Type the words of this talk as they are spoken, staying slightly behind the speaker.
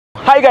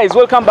Hi guys,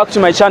 welcome back to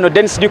my channel.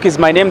 Dennis Duke is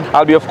my name.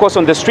 I'll be of course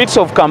on the streets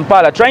of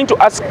Kampala trying to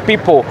ask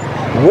people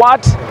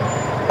what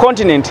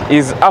continent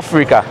is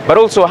Africa, but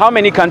also how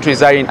many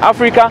countries are in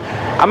Africa,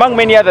 among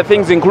many other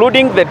things,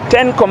 including the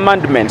 10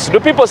 Commandments. Do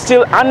people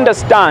still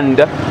understand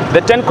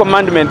the 10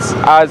 Commandments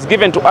as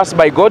given to us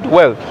by God?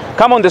 Well,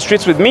 come on the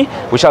streets with me.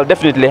 We shall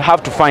definitely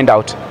have to find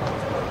out.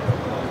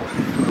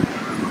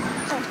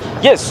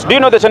 Yes, do you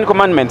know the 10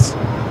 Commandments?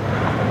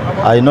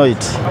 I know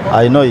it.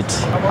 I know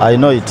it. I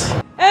know it.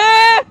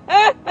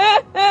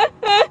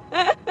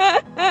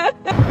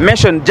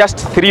 Mention just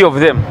 3 of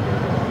them.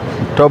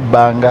 Top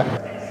banger.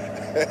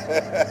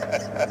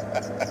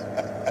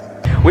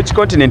 Which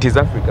continent is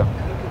Africa?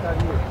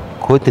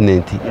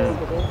 Continent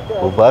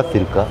of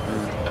Africa.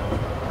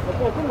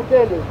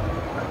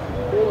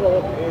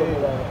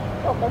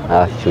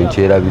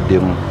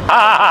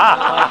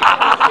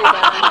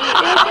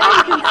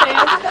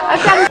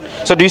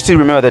 So do you still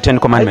remember the 10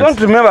 Commandments? I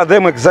don't remember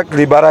them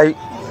exactly, but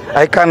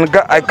I can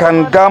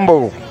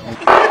gamble.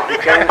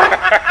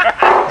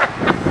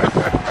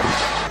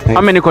 How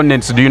many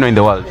continents do you know in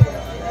the world?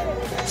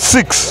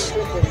 6.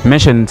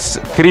 Mention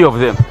 3 of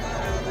them.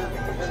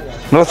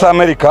 North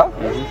America,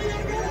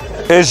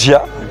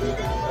 Asia,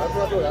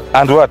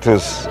 and what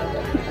else?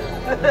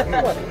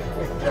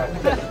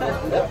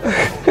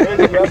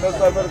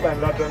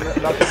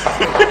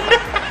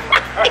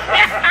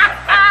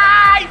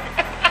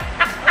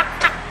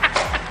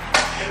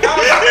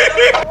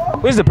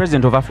 Who is the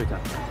president of Africa?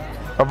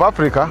 Of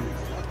Africa?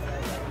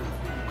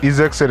 His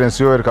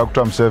Excellency Yoweri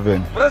Kaguta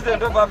Museveni.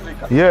 President of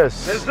Africa?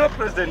 Yes. There's no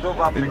president of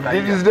Africa.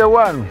 It is the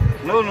one.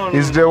 No.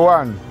 He's the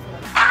one.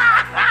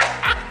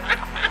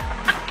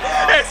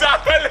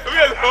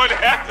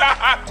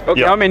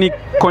 Okay, how many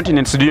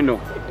continents do you know?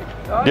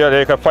 There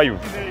are like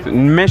 5.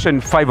 Mention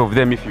 5 of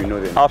them if you know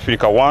them.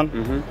 Africa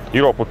 1,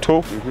 Europe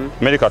 2,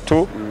 America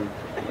 2.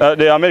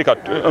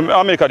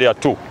 America there are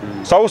 2.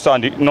 South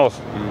and North.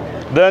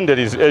 Then there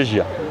is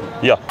Asia.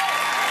 Yeah.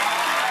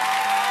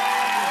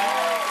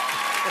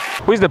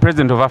 Who is the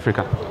president of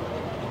Africa?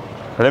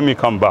 Let me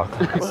come back.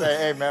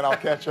 Hey man, I'll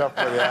catch up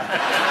with you.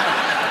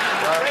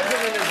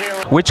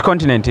 Which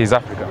continent is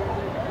Africa?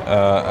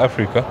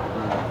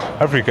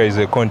 Africa is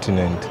a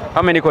continent.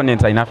 How many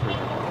continents are in Africa?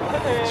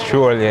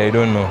 Surely I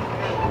don't know.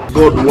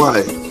 God,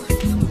 why?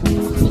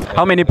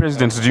 How many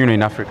presidents do you know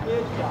in Africa?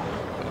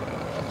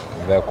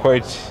 There are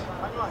quite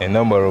a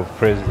number of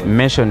presidents.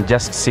 Mention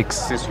just 6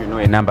 since you know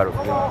a number of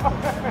them.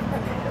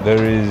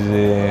 There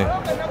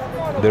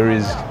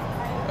is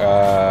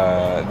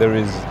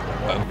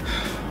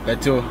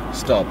Beto,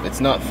 stop. It's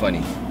not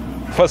funny.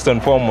 first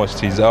and foremost,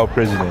 he's our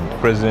president,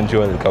 President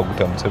Yoweri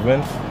Kaguta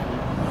Museveni.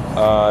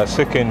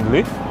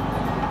 Secondly,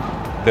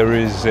 there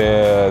is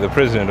the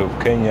president of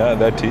Kenya,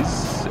 that is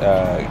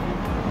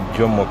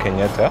Jomo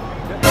Kenyatta.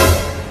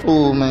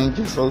 Oh my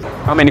Jesus.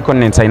 How many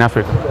continents are in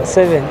Africa?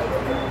 7.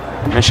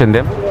 Mention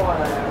them.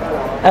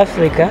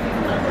 Africa.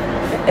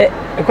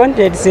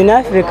 Continents in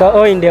Africa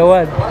or in the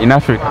world? In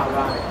Africa.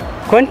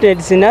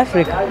 Continents in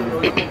Africa.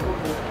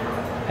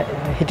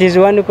 It is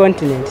one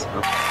continent.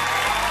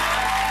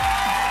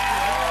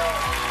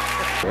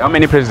 How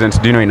many presidents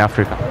do you know in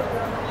Africa?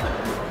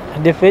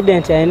 The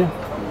president I know.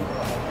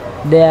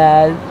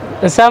 There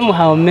are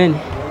somehow many.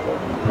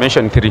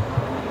 Mention 3.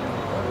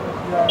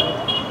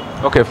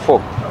 Okay,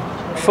 4.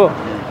 4.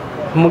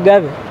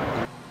 Mugabe.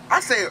 I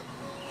said,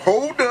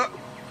 hold up,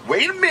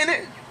 wait a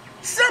minute,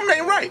 something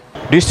ain't right.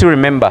 Do you still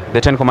remember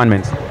the 10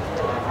 Commandments?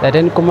 The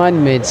 10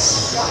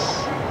 Commandments.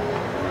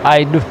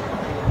 I do.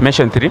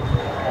 Mention 3.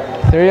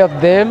 3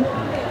 of them.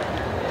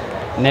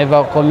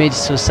 Never commit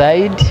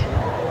suicide.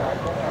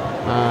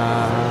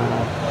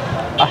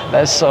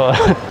 That's all.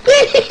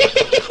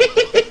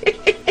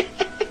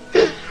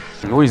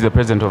 Who is the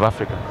president of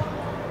Africa?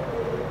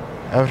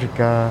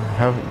 Africa,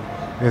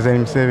 there's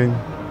an M7.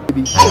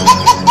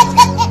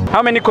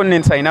 How many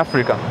continents are in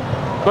Africa?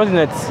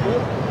 Continents.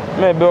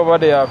 Maybe over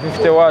there,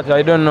 50 what,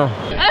 I don't know.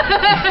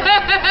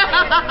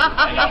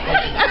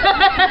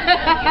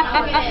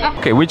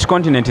 Okay, which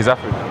continent is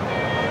Africa?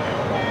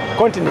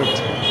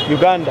 Continent.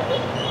 Uganda.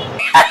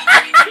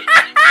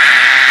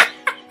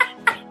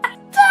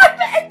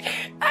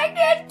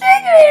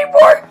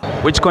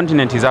 Which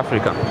continent is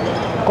Africa?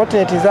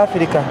 Continent is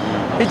Africa.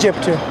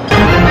 Egypt.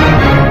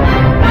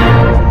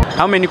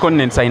 How many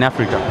continents are in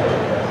Africa?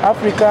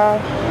 Africa,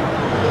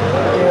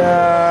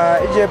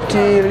 Egypt,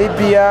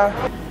 Libya.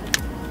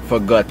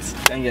 Forgot.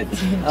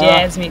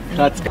 Jasmine.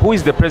 Who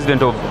is the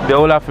president of the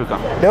whole Africa?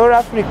 The whole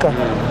Africa.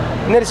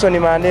 Nelson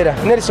Mandela.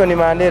 Nelson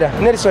Mandela.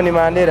 Nelson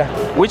Mandela.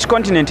 Which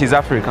continent is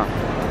Africa?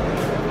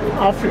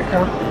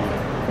 Africa.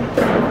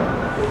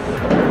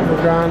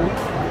 Uganda.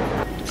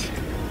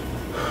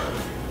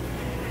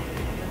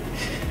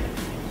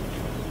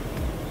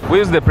 Who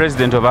is the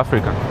president of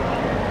Africa?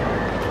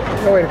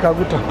 Yoweri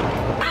Kaguta.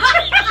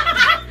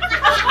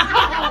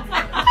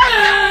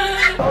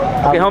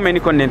 Okay, how many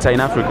continents are in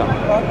Africa?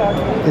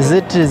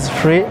 Is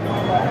free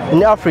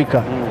in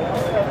Africa?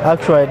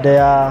 Actually,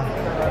 there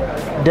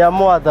are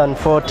more than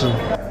 40.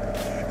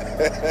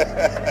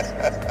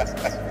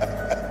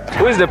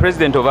 Who is the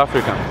president of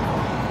Africa?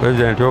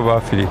 President of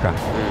Africa.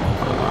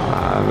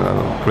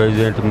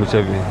 President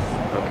Museveni.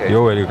 Okay.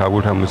 Yoweri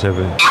Kaguta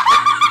Museveni.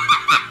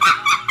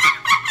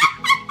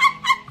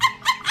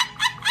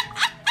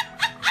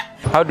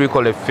 How do we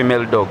call a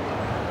female dog?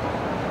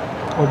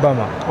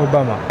 Obama.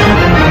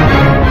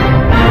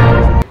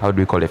 How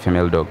do we call a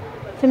female dog?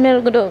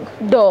 Female dog.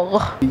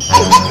 Dog.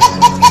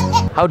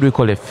 How do we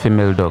call a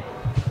female dog?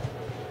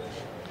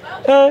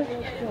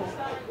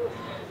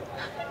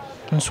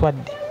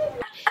 Nswaddi.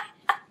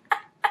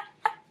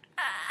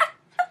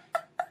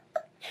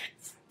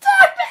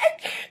 Stop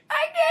it!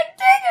 I can't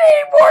take it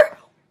anymore.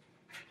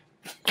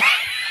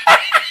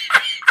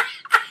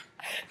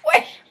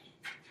 Wait.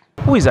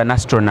 Who is an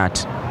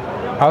astronaut?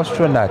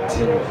 Astronaut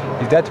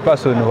is that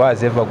person who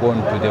has ever gone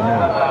to the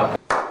moon.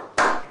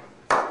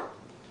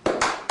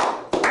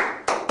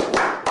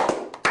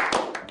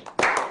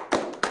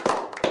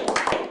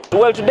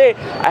 Well, today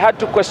I had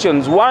two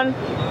questions. One,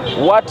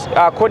 what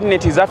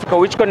continent is Africa?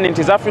 Which continent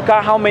is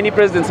Africa? How many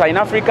presidents are in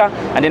Africa?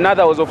 And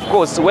another was, of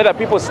course, whether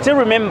people still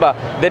remember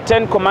the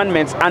 10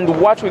 commandments, and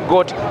what we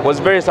got was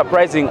very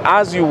surprising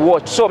as you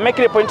watch. So make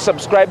it a point to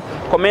subscribe,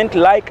 comment,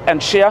 like,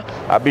 and share.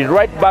 I'll be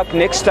right back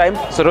next time,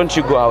 so don't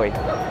you go away.